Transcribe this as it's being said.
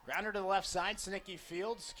Grounder to the left side. Sinicki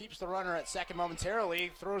Fields keeps the runner at second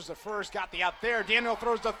momentarily. Throws to first. Got the out there. Daniel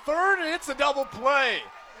throws to third, and it's a double play.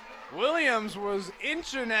 Williams was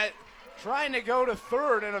inching at trying to go to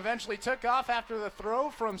third and eventually took off after the throw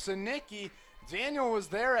from Sinicki. Daniel was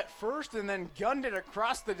there at first and then gunned it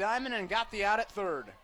across the diamond and got the out at third.